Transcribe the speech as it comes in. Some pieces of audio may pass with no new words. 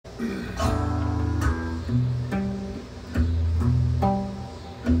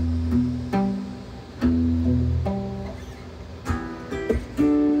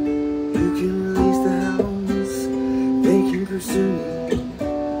pursue me.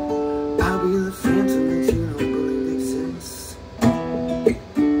 I'll be the phantom that you don't believe exists.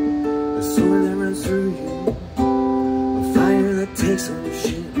 A sword that runs through you, a fire that takes on your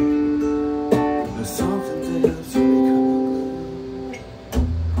shit, a something that helps you become blue.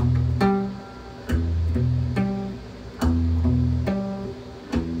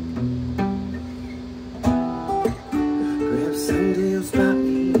 Perhaps someday you'll spot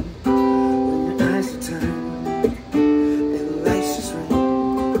me when your eyes are turned.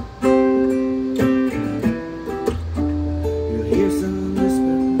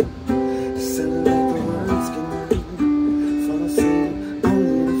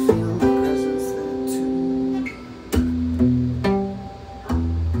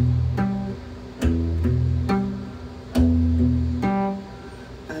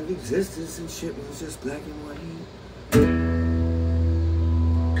 Existence and shit was just black and white.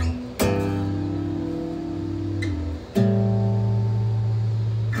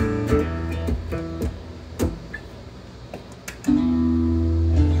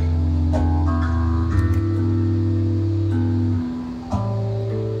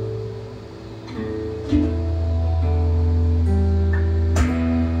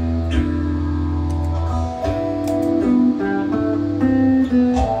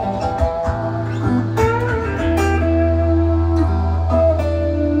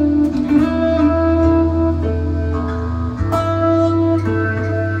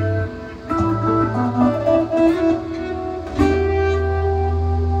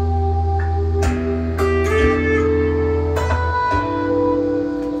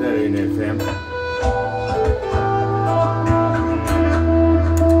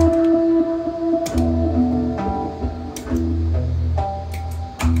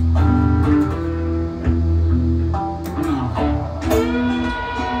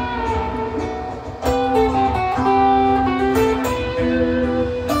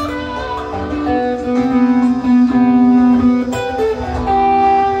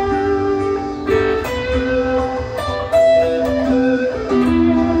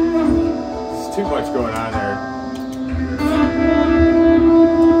 Too much going on there.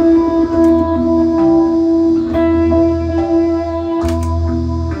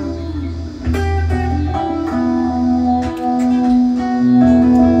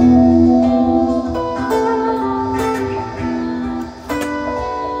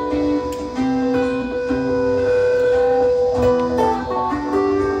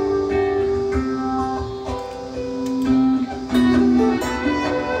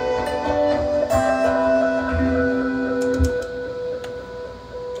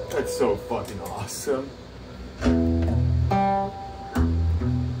 That's so fucking awesome. I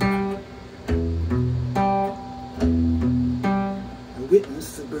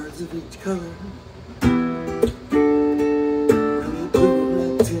witnessed the birds of each color